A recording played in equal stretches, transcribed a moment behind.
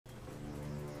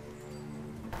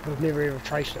We've never ever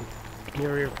traced them,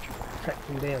 never ever tracked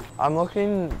them down. I'm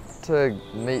looking to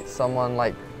meet someone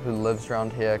like who lives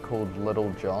around here called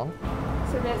Little John.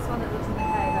 So that's one that lives in the cave,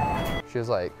 eh? She was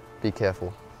like, be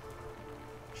careful.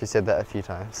 She said that a few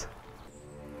times.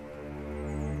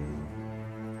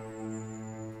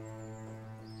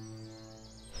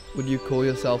 Would you call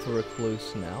yourself a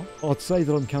recluse now? I'd say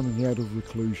that I'm coming out of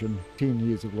reclusion. 10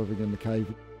 years of living in the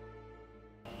cave.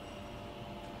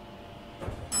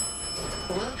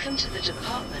 Welcome to the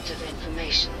Department of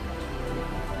Information.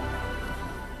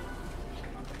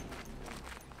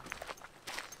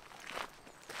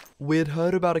 We had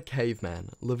heard about a caveman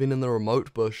living in the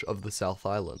remote bush of the South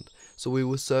Island, so we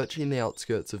were searching the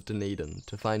outskirts of Dunedin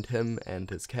to find him and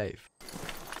his cave.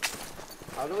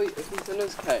 How do we, if he's in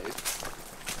his cave,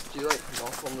 do you like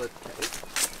knock on the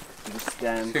cave?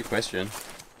 That's a good question.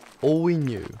 All we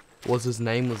knew was his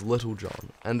name was Little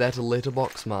John, and that a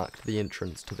letterbox marked the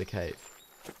entrance to the cave.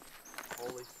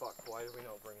 Holy fuck, why do we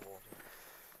not bring water?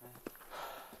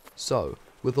 So,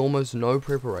 with almost no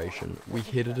preparation, we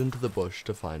headed into the bush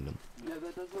to find him. Yeah,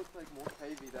 that does look like more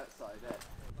cavey that side,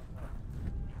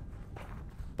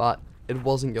 But it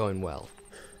wasn't going well.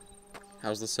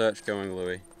 How's the search going,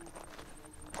 Louis?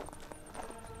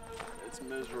 It's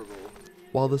miserable.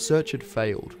 While the search had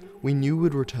failed, we knew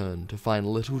we'd return to find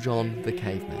Little John the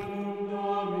caveman.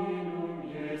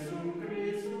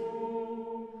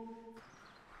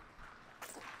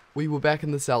 We were back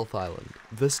in the South Island,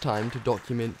 this time to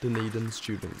document Dunedin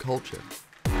student culture.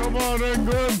 Come on,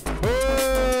 England!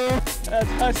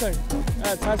 That's hissing.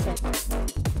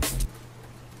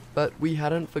 But we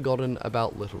hadn't forgotten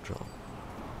about Little John.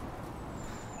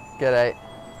 G'day.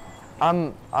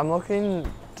 I'm looking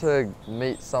to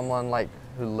meet someone like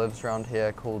who lives around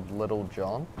here called Little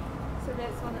John. So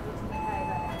that's one that lives in the cave,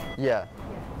 eh? Yeah.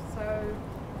 Yeah. So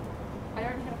I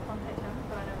don't know how to contact him,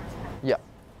 but I know where his cave. Yeah.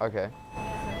 Okay.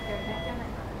 So go back down that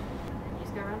road, and then you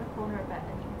just go around the corner a bit,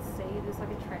 and you can see there's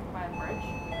like a track by a bridge.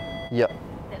 Yep.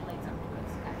 That leads up to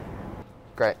his cave.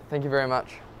 Great. Thank you very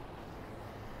much.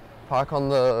 Park on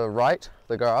the right,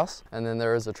 the grass, and then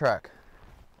there is a track.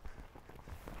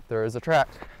 There is a track.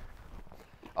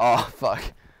 Oh, fuck.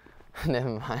 Never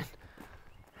mind.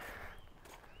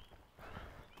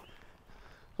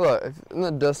 Look, in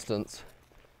the distance,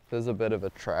 there's a bit of a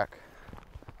track.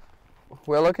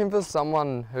 We're looking for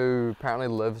someone who apparently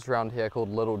lives around here called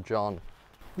Little John.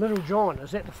 Little John,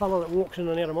 is that the fellow that walks in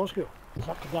and out of Moscow? It's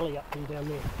up the gully up and down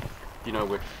there. Do you know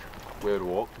where to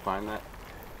walk to find that?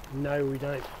 No, we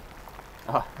don't.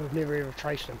 Ah. We've never ever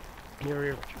traced them, never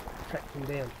ever tracked them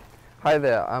down. Hi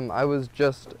there, I was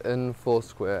just in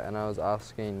Foursquare and I was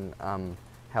asking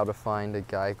how to find a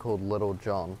guy called Little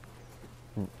John.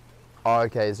 Oh,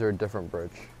 okay, is there a different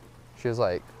bridge? She was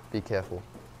like, be careful.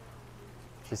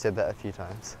 She said that a few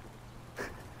times.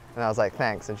 And I was like,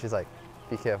 thanks, and she's like,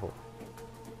 be careful.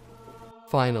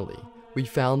 Finally, we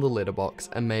found the letterbox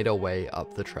and made our way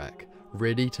up the track,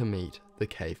 ready to meet the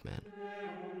caveman.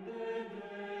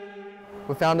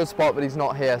 We found his spot, but he's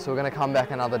not here, so we're going to come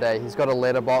back another day. He's got a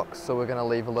letterbox, so we're going to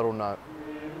leave a little note.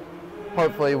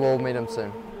 Hopefully we'll meet him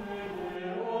soon.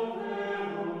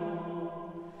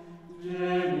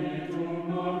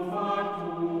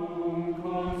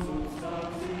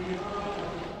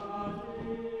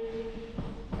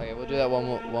 Okay, we'll do that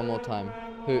one more time.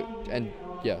 Who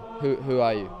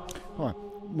are you? Hi,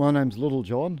 my name's Little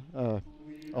John.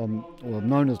 I'm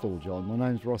known as Little John. My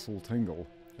name's Russell Tingle.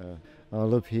 I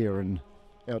live here in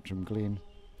Outram Glen.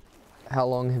 How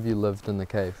long have you lived in the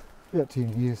cave? About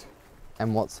 10 years.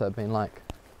 And what's that been like?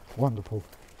 Wonderful.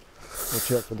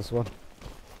 Watch out for this one.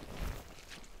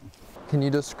 Can you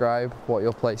describe what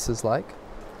your place is like?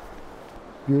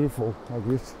 Beautiful, I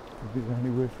guess, would be the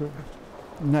only word for it.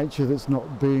 Nature that's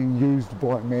not being used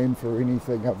by man for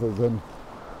anything other than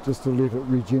just to let it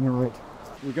regenerate.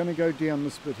 We're going to go down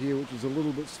this bit here, which is a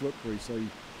little bit slippery, so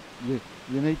you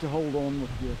need to hold on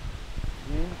with your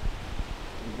hand.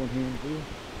 One hand there.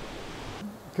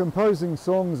 Composing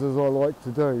songs, as I like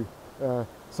to do,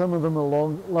 some of them are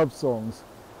long love songs.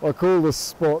 I call this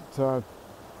spot the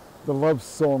love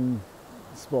song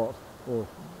spot.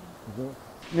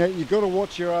 Now you've got to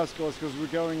watch your ass, guys, because we're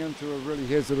going into a really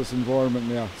hazardous environment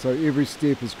now. So every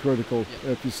step is critical.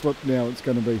 Yep. If you slip now, it's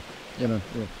going to be, you know.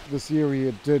 Yeah. This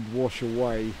area did wash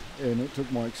away, and it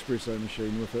took my espresso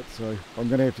machine with it. So I'm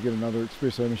going to have to get another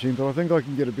espresso machine, but I think I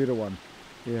can get a better one.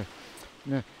 Yeah.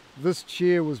 Now this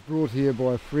chair was brought here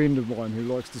by a friend of mine who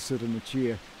likes to sit in a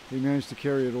chair. He managed to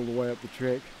carry it all the way up the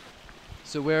track.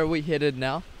 So where are we headed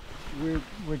now?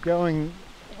 We're going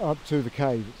up to the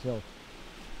cave itself.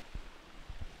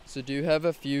 So do you have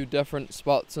a few different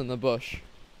spots in the bush?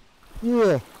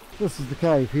 Yeah, this is the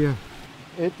cave here.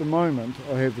 At the moment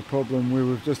I have the problem where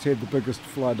we've just had the biggest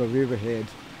flood I've ever had,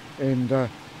 and the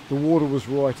water was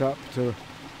right up to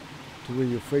where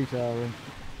your feet are. And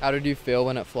How did you feel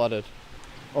when it flooded?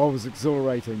 I was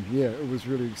exhilarating, yeah, it was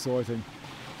really exciting.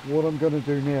 What I'm going to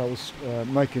do now is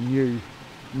make a new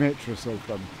mattress of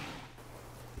them.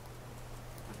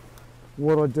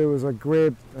 What I do is I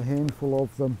grab a handful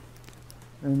of them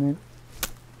and then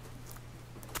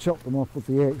chop them off with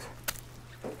the axe.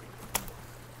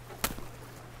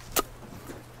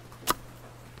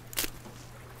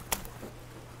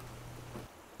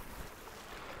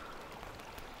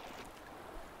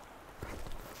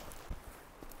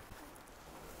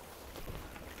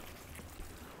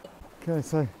 Okay,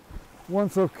 so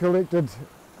once I've collected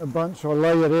a bunch, I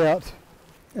lay it out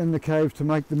in the cave to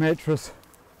make the mattress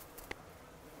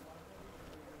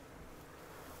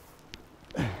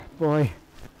by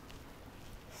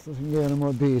sitting down in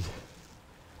my bed.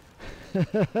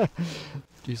 Do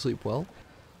you sleep well?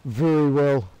 Very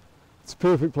well. It's a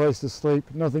perfect place to sleep.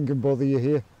 Nothing can bother you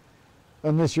here,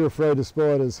 unless you're afraid of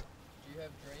spiders. Do you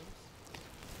have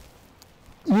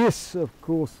dreams? Yes, of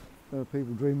course,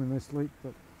 people dream in their sleep,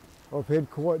 but I've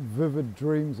had quite vivid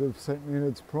dreams of St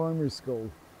Leonard's Primary School.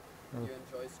 Do you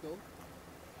enjoy school?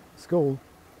 School?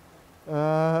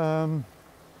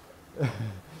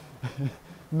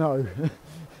 No.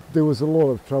 There was a lot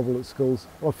of trouble at schools.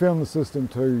 I found the system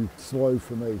too slow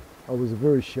for me. I was a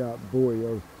very sharp boy.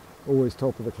 I was always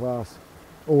top of the class,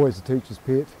 always a teacher's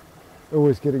pet,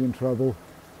 always getting in trouble,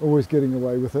 always getting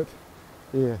away with it.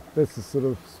 Yeah, that's the sort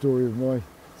of story of my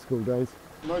school days.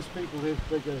 Most people have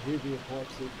bigger, heavier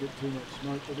pipes that get too much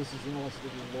smoke, but this is a nice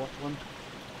little light one.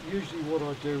 Usually what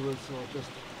I do is I just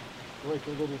break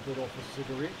a little bit off a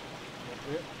cigarette,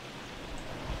 like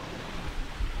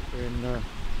that, and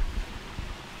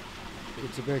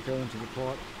get tobacco into the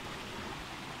pipe.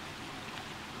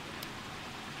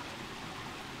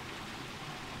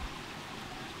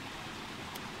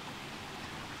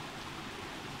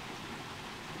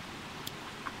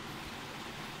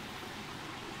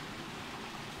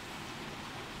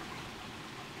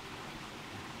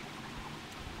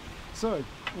 So,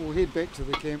 we'll head back to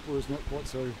the camp where it's not quite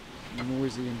so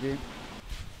noisy and damp.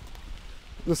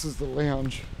 This is the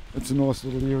lounge. It's a nice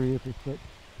little area, but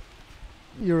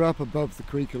you're up above the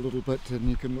creek a little bit and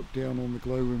you can look down on the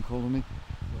glowworm colony.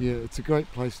 Yeah, it's a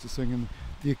great place to sing and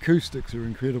the acoustics are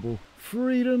incredible.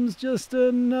 Freedom's just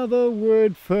another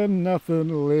word for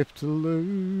nothing left to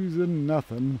lose, and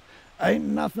nothing ain't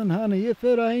nothing, honey, if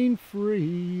it ain't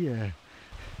free. Yeah.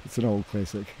 It's an old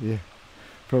classic, yeah.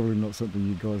 Probably not something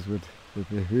you guys would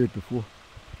have heard before.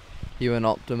 You an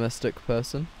optimistic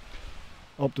person?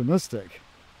 Optimistic?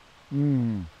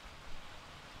 I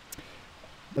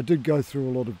did go through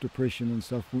a lot of depression and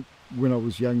stuff when I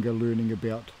was younger, learning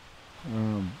about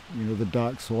the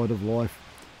dark side of life.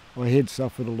 I had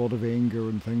suffered a lot of anger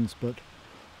and things, but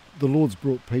the Lord's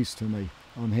brought peace to me.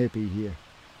 I'm happy here.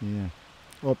 Yeah.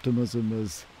 Optimism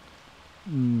is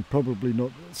probably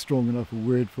not strong enough a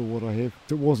word for what I have.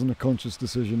 It wasn't a conscious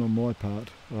decision on my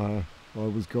part. I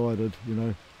was guided,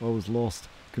 I was lost,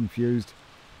 confused,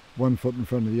 one foot in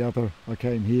front of the other. I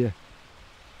came here.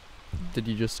 Did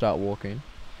you just start walking?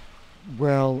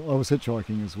 Well, I was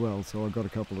hitchhiking as well, so I got a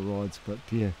couple of rides, but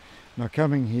yeah. Now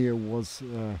coming here was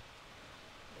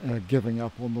giving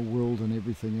up on the world and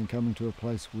everything and coming to a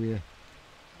place where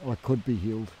I could be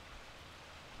healed.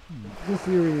 This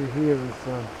area here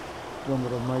is one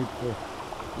that I've made for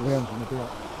lounging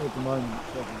about. At the moment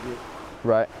it's not yet.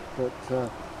 Right. But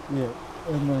yeah,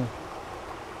 and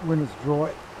when it's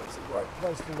dry, it's a great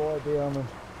place to lie down and,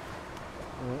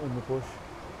 in the bush.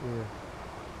 Yeah.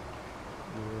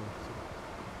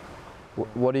 Yeah.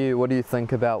 What do you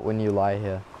think about when you lie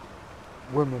here?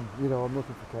 Women, I'm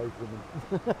looking for cave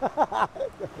women.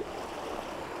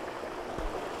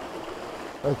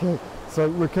 Okay, so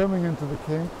we're coming into the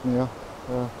camp now.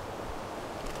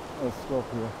 I'll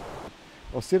stop here.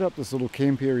 I'll set up this little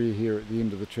camp area here at the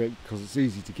end of the track because it's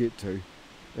easy to get to,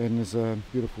 and there's a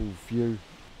beautiful view.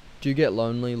 Do you get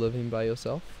lonely living by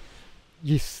yourself?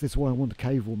 Yes, that's why I want a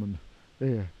cave woman.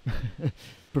 Yeah,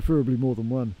 preferably more than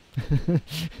one.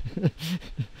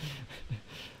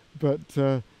 But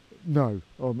no,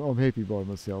 I'm happy by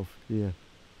myself. Yeah,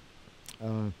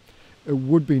 it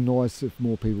would be nice if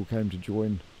more people came to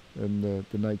join in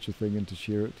the nature thing and to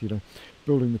share it.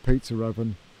 Building the pizza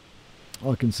oven,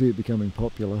 I can see it becoming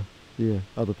popular. Yeah,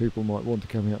 other people might want to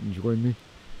come out and join me.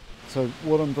 So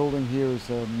what I'm building here is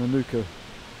a Manuka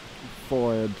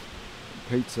fired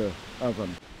pizza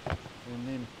oven, and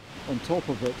then on top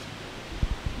of it,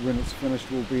 when it's finished,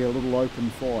 will be a little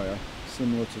open fire,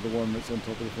 similar to the one that's on top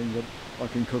of the thing that I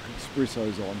can cook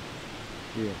espressos on.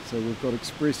 Yeah, so we've got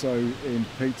espresso and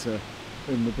pizza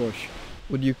in the bush.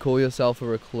 Would you call yourself a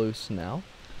recluse now?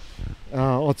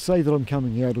 I'd say that I'm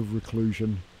coming out of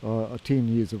reclusion. 10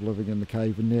 years of living in the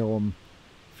cave, and now I'm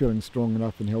feeling strong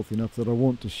enough and healthy enough that I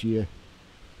want to share.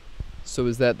 So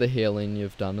is that the healing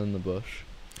you've done in the bush?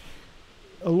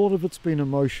 A lot of it's been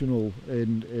emotional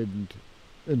and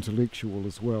intellectual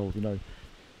as well. You know,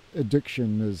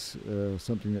 addiction is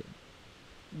something that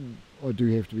I do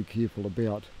have to be careful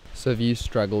about. So have you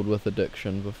struggled with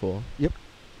addiction before? Yep.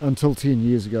 Until 10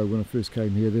 years ago when I first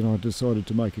came here, then I decided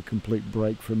to make a complete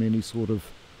break from any sort of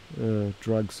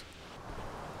drugs.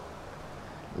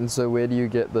 And so where do you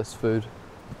get this food?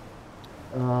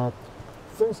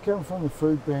 Things come from the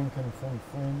food bank and from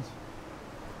friends.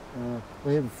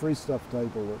 They have a free stuff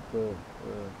table at the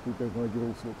food bank, and I get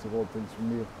all sorts of odd things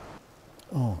from there.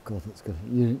 Oh God, that's good.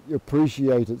 You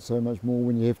appreciate it so much more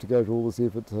when you have to go to all this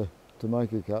effort to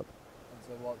make a cup. And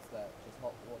so what's that? Just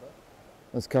hot water?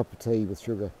 It's a cup of tea with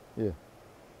sugar, yeah.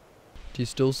 Do you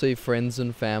still see friends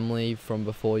and family from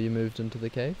before you moved into the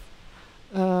cave?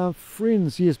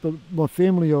 Friends, yes, but my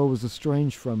family I was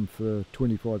estranged from for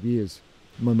 25 years.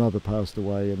 My mother passed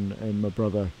away and my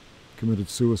brother committed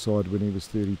suicide when he was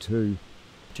 32.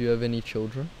 Do you have any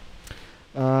children?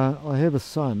 I have a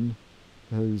son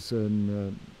who's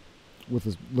living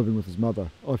with his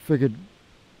mother. I figured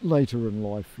later in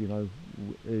life, you know,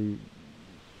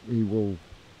 he will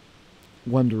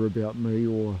wonder about me,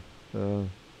 or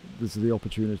there's the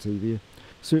opportunity there.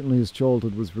 Certainly his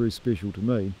childhood was very special to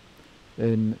me,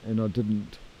 and I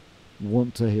didn't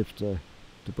want to have to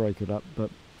break it up, but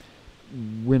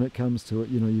when it comes to it,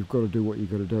 you know, you've got to do what you've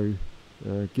got to do,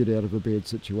 get out of a bad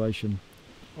situation.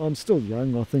 I'm still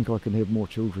young, I think I can have more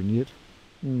children yet.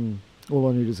 All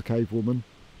I need is a cave woman,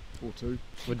 or two.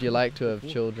 Would you like to have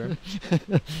children?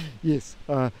 Yes,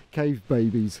 cave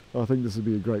babies. I think this would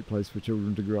be a great place for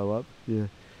children to grow up, yeah.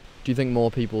 Do you think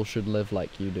more people should live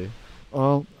like you do?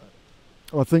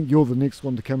 I think you're the next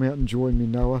one to come out and join me,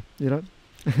 Noah, you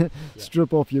know.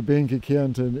 Strip off your bank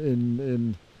account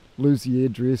and lose the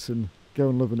address and go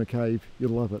and live in a cave.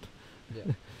 You'll love it.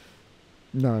 Yeah.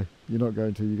 No, you're not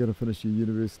going to. You're going to finish your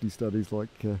university studies like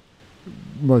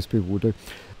most people will do.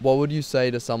 What would you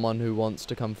say to someone who wants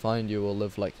to come find you or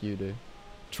live like you do?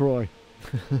 Try.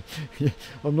 Yeah,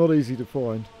 I'm not easy to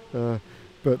find,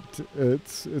 but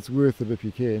it's worth it if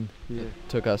you can. Yeah. It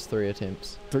took us 3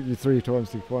 attempts. Took you 3 times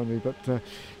to find me, but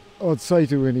I'd say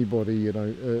to anybody, you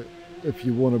know, if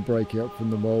you want to break out from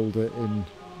the mould and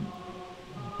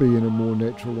be in a more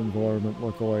natural environment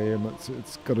like I am,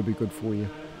 it's got to be good for you.